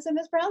 like, he lives in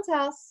Miss Brown's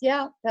house.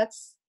 Yeah,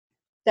 that's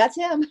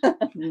him.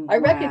 I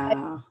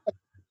recognize.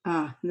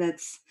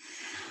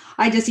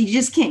 You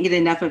just can't get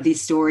enough of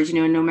these stories,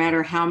 no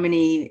matter how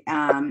many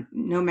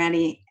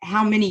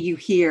you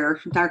hear.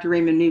 Dr.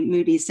 Raymond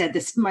Moody said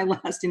this in my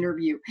last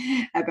interview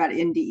about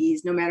NDEs.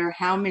 No matter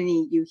how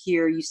many you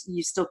hear,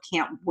 you still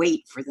can't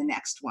wait for the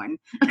next one.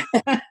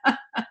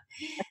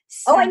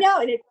 Oh, I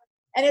know.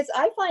 And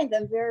I find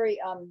them very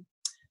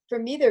for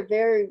me, they're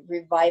very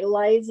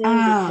revitalizing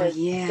Oh, because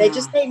they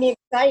just yeah. make me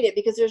excited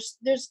because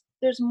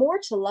there's more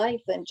to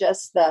life than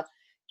just the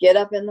get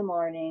up in the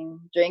morning,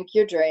 drink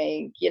your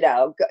drink,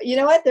 go, you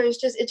know what?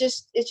 It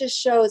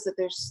just shows that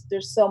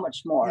there's so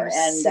much more There's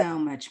and so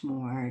much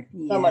more.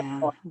 so much Yeah,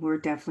 more. we're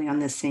definitely on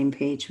the same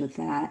page with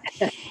that.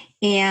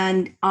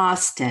 And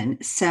Austin.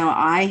 So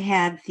I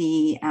had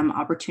the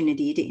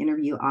opportunity to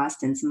interview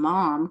Austin's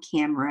mom,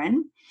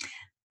 Cameron.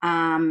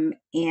 And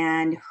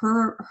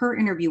her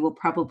interview will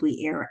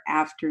probably air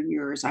after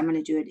yours. I'm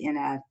going to do it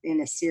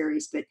in a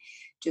series, but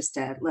just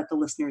to let the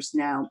listeners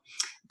know.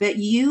 But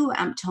you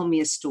told me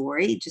a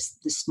story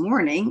just this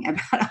morning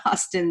about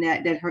Austin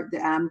that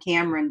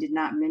Cameron did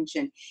not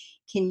mention.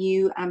 Can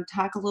you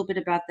talk a little bit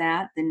about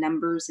that, the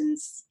numbers and?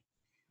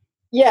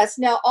 Yes.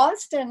 Now,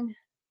 Austin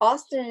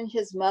and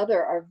his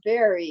mother are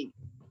it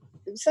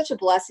was such a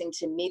blessing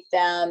to meet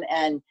them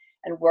and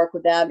work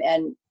with them.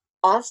 And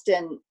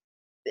Austin,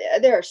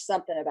 there's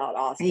something about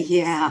Austin. He's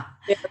Yeah.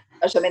 very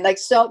special. I mean,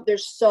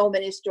 there's so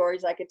many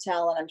stories I could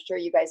tell, and I'm sure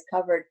you guys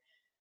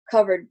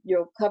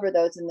you'll cover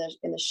those in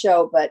the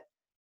show. But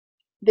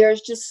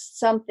there's just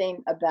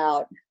something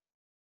about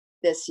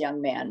this young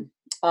man.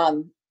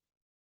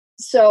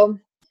 So,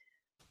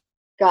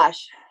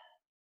 gosh,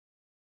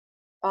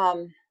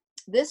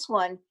 this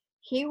one,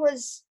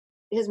 his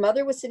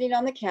mother was sitting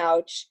on the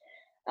couch.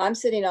 I'm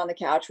sitting on the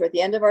couch. We're at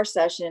the end of our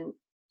session.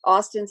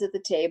 Austin's at the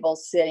table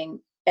sitting,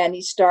 and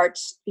he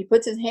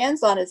puts his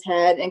hands on his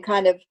head and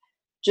kind of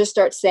just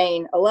starts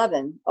saying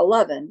 11,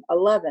 11,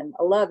 11,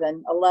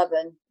 11,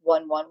 11,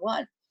 1, 1,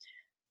 1.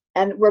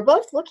 And we're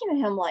both looking at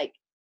him like,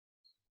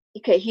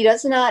 okay, he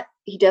doesn't have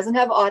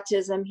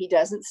autism. He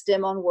doesn't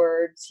stim on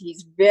words.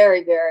 He's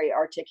very, very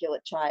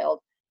articulate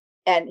child.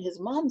 And his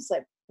mom's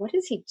like, what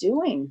is he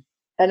doing?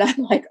 And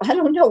I'm like, I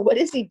don't know. What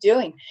is he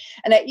doing?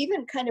 And I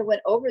even kind of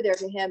went over there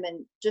to him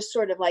and just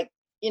sort of like,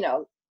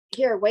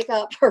 here, wake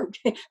up, or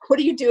what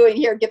are you doing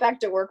here? Get back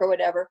to work or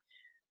whatever.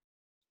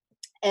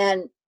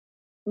 And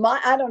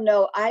I don't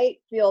know. I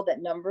feel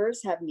that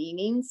numbers have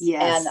meanings.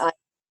 Yes. And I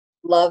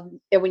love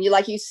it when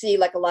you see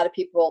like a lot of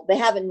people, they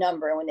have a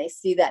number, and when they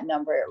see that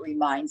number, it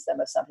reminds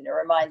them of something. It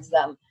reminds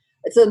them,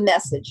 it's a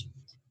message.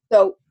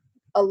 So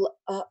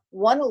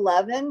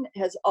 111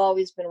 has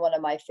always been one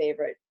of my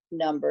favorite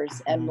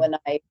numbers. And when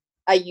I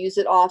use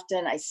it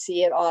often, I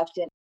see it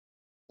often.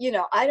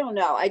 I don't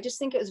know. I just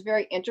think it was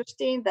very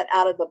interesting that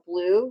out of the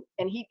blue,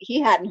 and he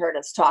hadn't heard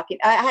us talking.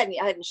 I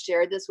hadn't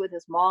shared this with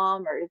his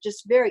mom, or it's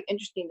just very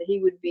interesting that he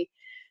would be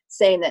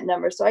saying that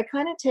number. So I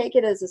kind of take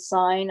it as a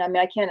sign. I mean,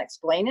 I can't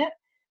explain it,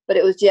 but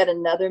it was yet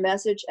another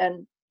message.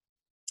 And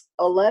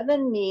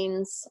 11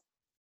 means,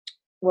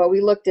 well,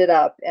 we looked it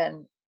up,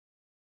 and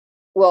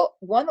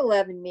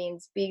 111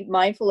 means be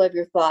mindful of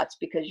your thoughts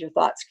because your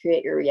thoughts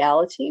create your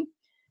reality.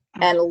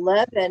 And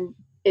 11,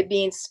 it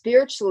means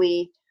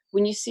spiritually,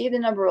 when you see the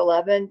number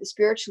 11,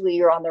 spiritually,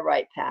 you're on the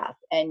right path,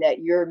 and that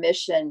your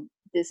mission,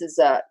 there's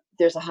a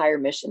higher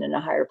mission and a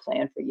higher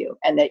plan for you,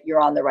 and that you're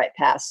on the right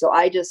path. So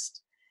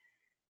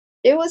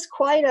it was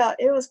quite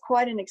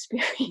an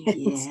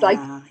experience.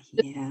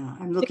 Yeah.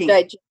 I'm looking.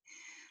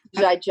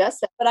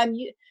 Digest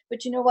that,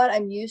 but you know what?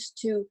 I'm used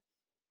to.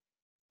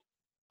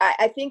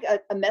 I think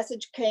a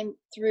message came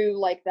through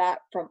like that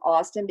from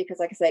Austin, because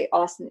like I say,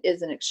 Austin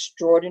is an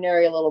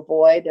extraordinary little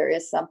boy. There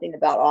is something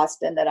about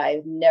Austin that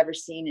I've never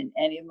seen in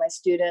any of my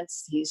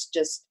students. He's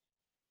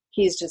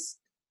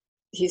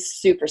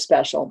super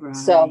special. Right,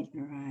 so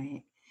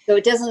right. So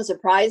it doesn't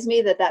surprise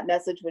me that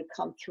message would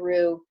come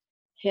through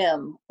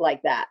him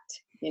like that,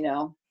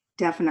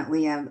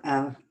 Definitely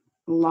a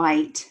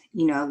light,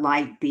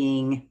 light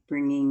being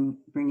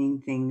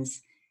bringing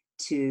things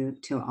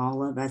to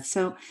all of us.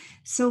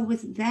 So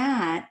with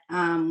that,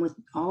 with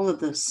all of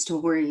those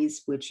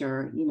stories, which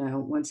are,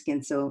 once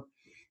again, so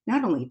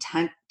not only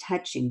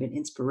touching, but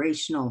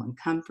inspirational and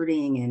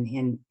comforting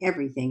and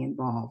everything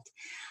involved.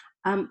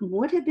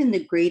 What have been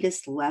the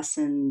greatest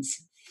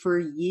lessons for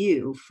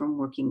you from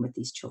working with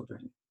these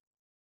children?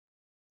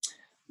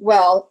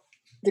 Well,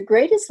 the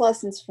greatest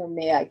lessons for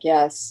me, I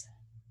guess,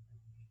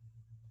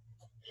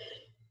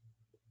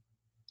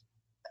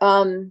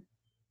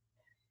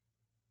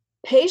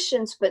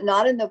 patience, but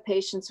not in the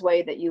patience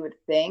way that you would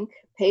think.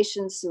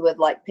 Patience with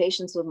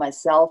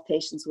myself,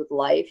 patience with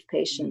life,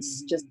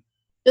 patience, just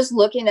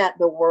looking at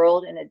the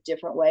world in a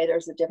different way.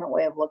 There's a different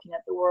way of looking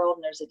at the world,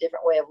 and there's a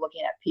different way of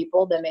looking at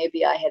people than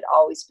maybe I had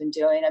always been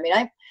doing. I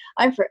mean,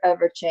 I'm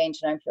forever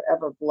changed, and I'm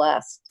forever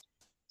blessed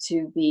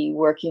to be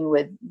working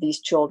with these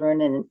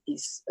children and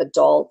these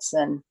adults.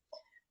 And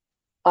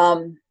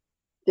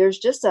there's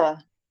just I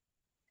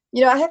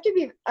have to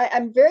be,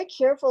 I'm very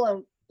careful,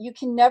 and you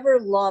can never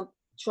lump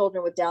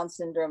children with Down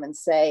syndrome and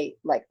say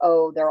like,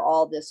 oh, they're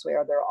all this way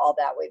or they're all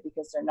that way,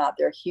 because they're not.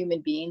 They're human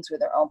beings with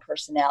their own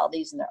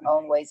personalities and their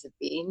own ways of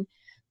being.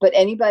 But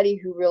anybody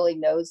who really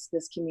knows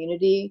this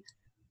community,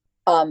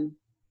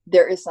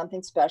 there is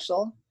something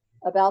special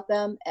about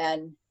them.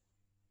 And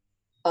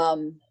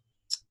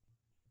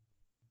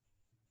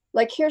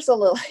like here's a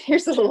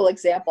little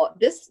example.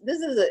 This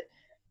is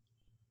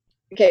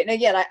Okay, and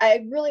again,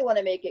 I really want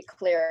to make it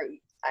clear.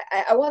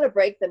 I want to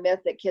break the myth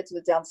that kids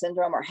with Down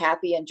syndrome are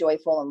happy and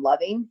joyful and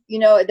loving.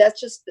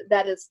 That's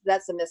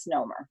a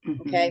misnomer.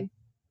 Mm-hmm. Okay,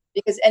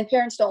 and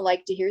parents don't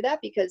like to hear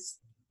that because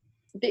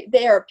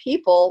they are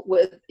people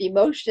with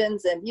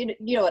emotions, and you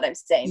know what I'm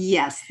saying.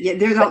 Yes, yeah,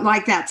 they're not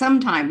like that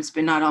sometimes,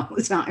 but not all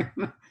the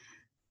time.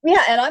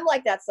 Yeah, and I'm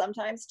like that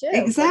sometimes too.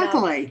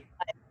 Exactly.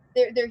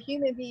 They're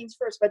human beings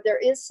first, but there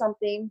is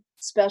something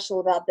special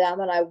about them,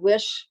 and I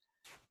wish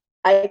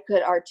I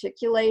could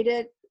articulate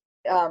it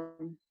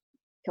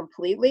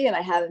completely, and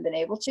I haven't been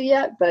able to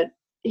yet. But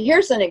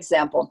here's an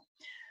example.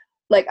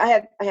 Like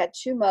I had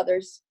two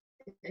mothers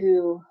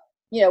who,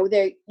 you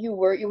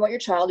want your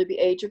child to be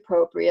age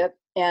appropriate,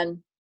 and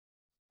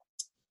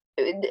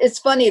it's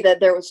funny that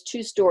there was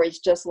two stories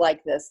just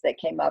like this that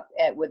came up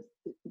with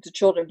the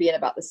children being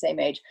about the same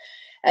age,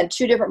 and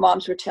two different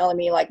moms were telling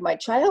me, like, my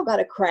child got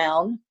a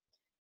crown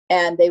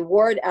and they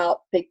wore it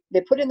out. They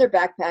put it in their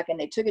backpack and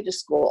they took it to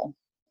school.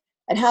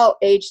 And how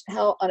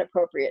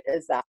inappropriate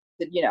is that?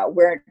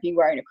 Be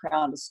wearing a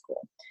crown to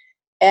school.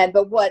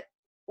 But what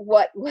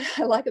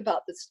I like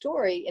about the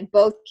story in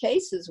both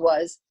cases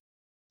was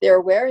they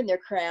were wearing their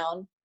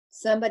crown.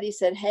 Somebody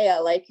said, "Hey, I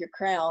like your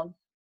crown,"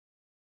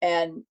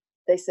 and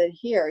they said,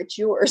 "Here, it's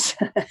yours."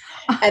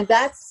 And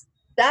that's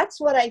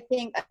what I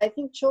think. I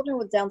think children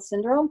with Down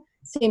syndrome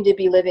seem to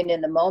be living in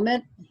the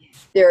moment.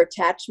 Their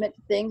attachment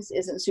to things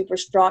isn't super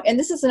strong. And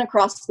this isn't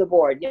across the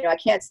board.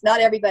 Not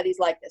everybody's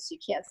like this. You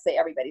can't say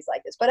everybody's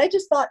like this. But I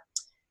just thought,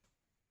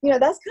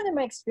 that's kind of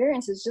my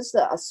experience, is just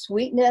a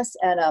sweetness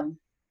and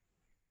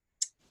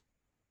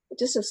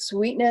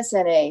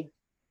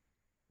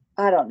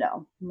I don't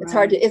know. Right.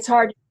 It's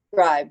hard to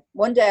describe.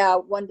 One day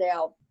I'll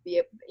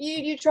be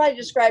you try to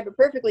describe it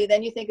perfectly,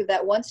 then you think of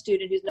that one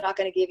student who's not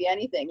going to give you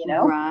anything,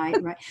 Right.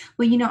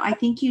 Well, I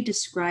think you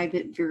describe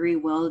it very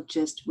well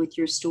just with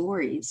your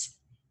stories.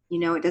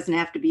 It doesn't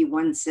have to be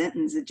one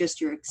sentence. It's just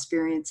your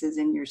experiences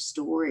and your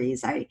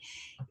stories. I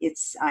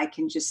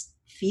can just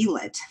feel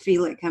it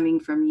coming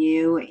from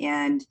you.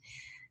 And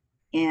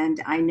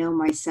I know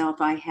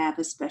myself, I have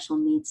a special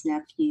needs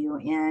nephew,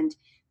 and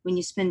when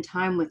you spend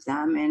time with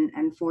them, and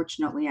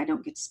unfortunately I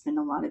don't get to spend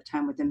a lot of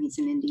time with him, he's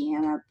in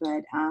Indiana,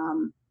 but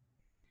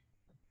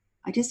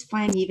I just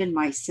find even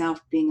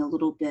myself being a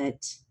little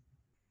bit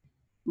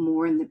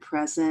more in the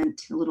present,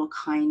 a little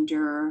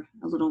kinder,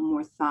 a little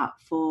more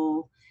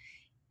thoughtful,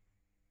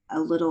 a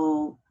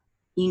little,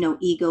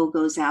 ego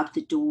goes out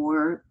the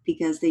door,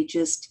 because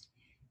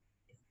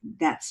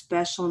that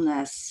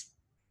specialness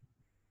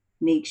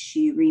makes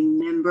you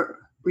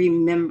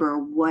remember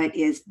what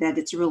is, that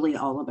it's really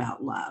all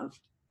about love.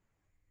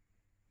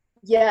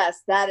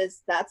 Yes, that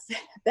is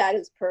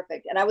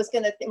perfect. And I was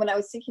when I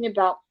was thinking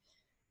about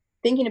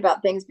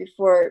things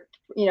before,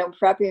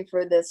 prepping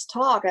for this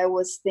talk, I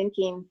was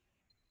thinking,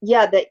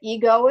 the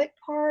egoic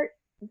part,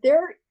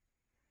 their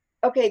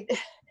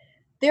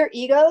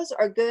egos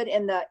are good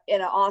in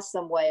an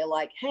awesome way.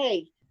 Like,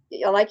 hey,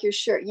 I like your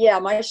shirt. Yeah,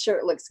 my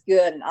shirt looks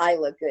good and I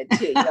look good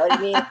too. You know what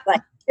I mean?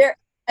 Like,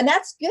 and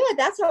that's good.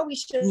 That's how we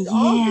should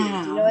all be.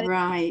 You know what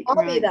right, I mean? All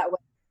right. be that way.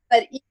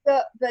 But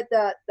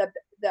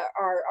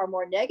our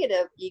more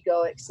negative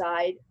egoic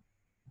side,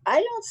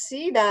 I don't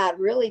see that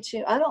really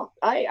too.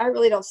 I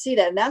really don't see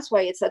that. And that's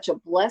why it's such a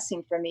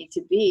blessing for me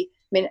to be,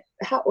 I mean,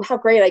 how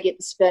great I get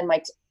to spend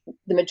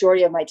the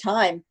majority of my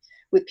time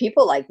with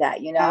people like that,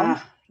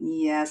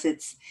 Yes,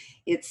 it's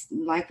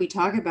like we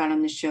talk about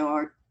on the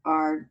show,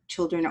 our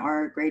children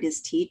are our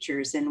greatest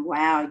teachers, and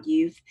wow,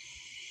 you've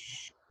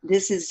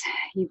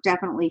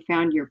definitely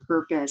found your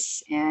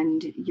purpose,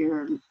 and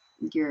you're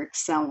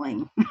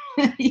excelling.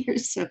 You're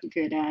so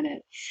good at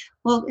it.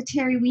 Well,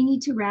 Terry, we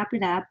need to wrap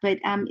it up, but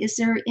is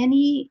there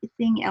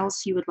anything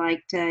else you would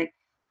like to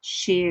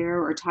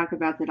share or talk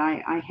about that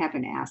I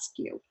haven't asked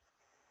you?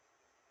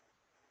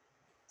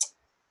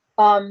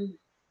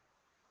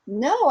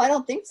 No, I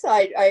don't think so.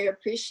 I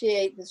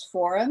appreciate this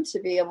forum to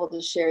be able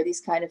to share these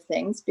kind of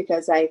things,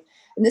 because and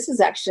this is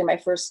actually my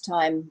first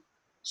time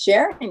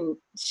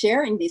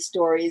sharing these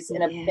stories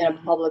in a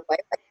public way.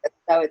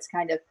 So it's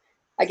kind of,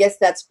 I guess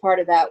that's part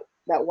of that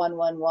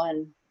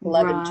 111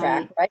 right.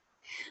 track, right?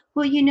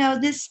 Well,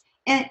 this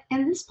and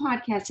this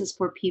podcast is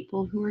for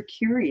people who are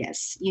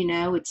curious.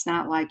 It's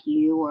not like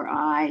you or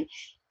I,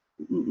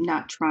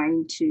 not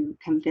trying to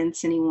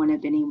convince anyone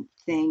of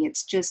anything.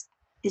 It's just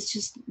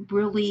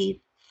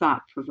really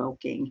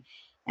thought-provoking,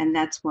 and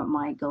that's what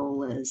my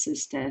goal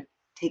is to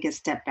take a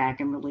step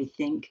back and really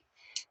think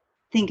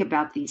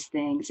about these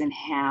things and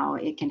how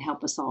it can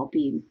help us all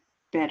be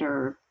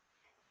better,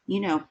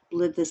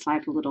 live this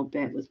life a little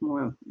bit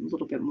more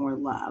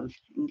love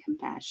and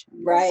compassion.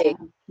 Right.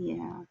 So,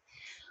 yeah.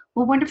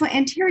 Well, wonderful.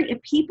 And Terry,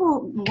 if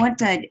people want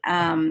to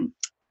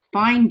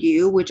find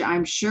you, which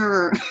I'm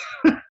sure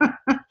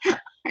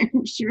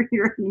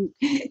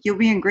you'll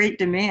be in great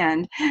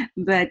demand,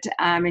 but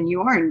and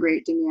you are in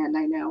great demand,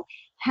 I know.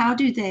 How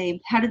do they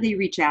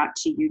reach out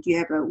to you? Do you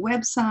have a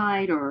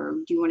website, or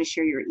do you want to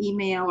share your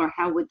email, or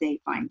how would they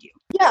find you?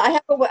 Yeah, I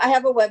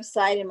have a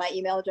website, and my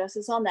email address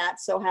is on that.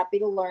 So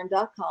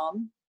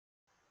happytolearn.com.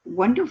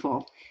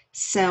 Wonderful.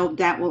 So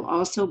that will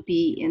also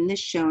be in the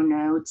show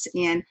notes.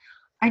 And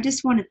I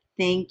just want to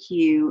thank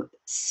you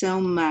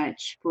so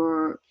much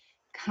for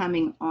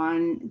coming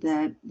on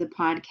the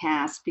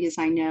podcast, because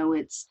I know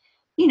it's,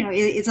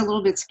 it's a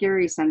little bit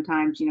scary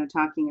sometimes,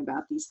 talking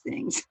about these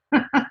things.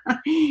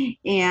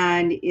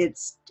 And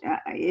it's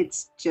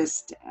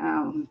just,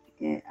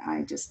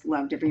 I just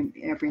loved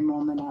every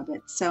moment of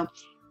it. So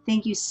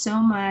thank you so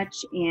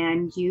much.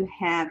 And you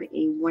have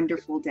a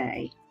wonderful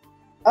day.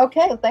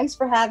 Okay, well, thanks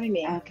for having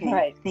me. Okay, all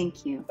right.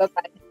 Thank you.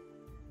 Bye-bye.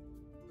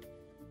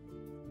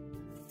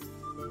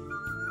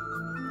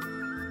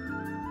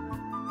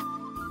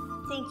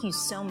 Thank you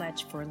so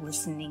much for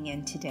listening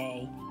in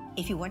today.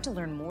 If you want to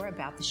learn more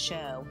about the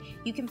show,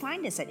 you can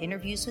find us at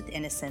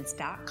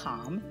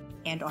interviewswithinnocence.com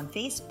and on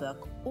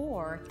Facebook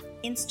or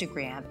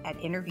Instagram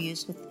at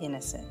Interviews with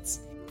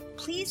Innocence.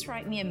 Please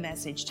write me a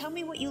message, tell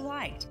me what you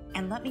liked,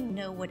 and let me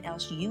know what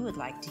else you would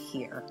like to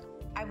hear.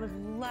 I would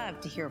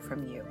love to hear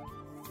from you.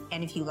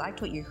 And if you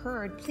liked what you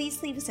heard,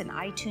 please leave us an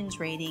iTunes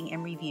rating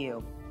and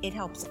review. It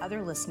helps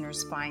other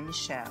listeners find the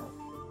show.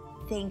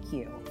 Thank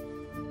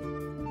you.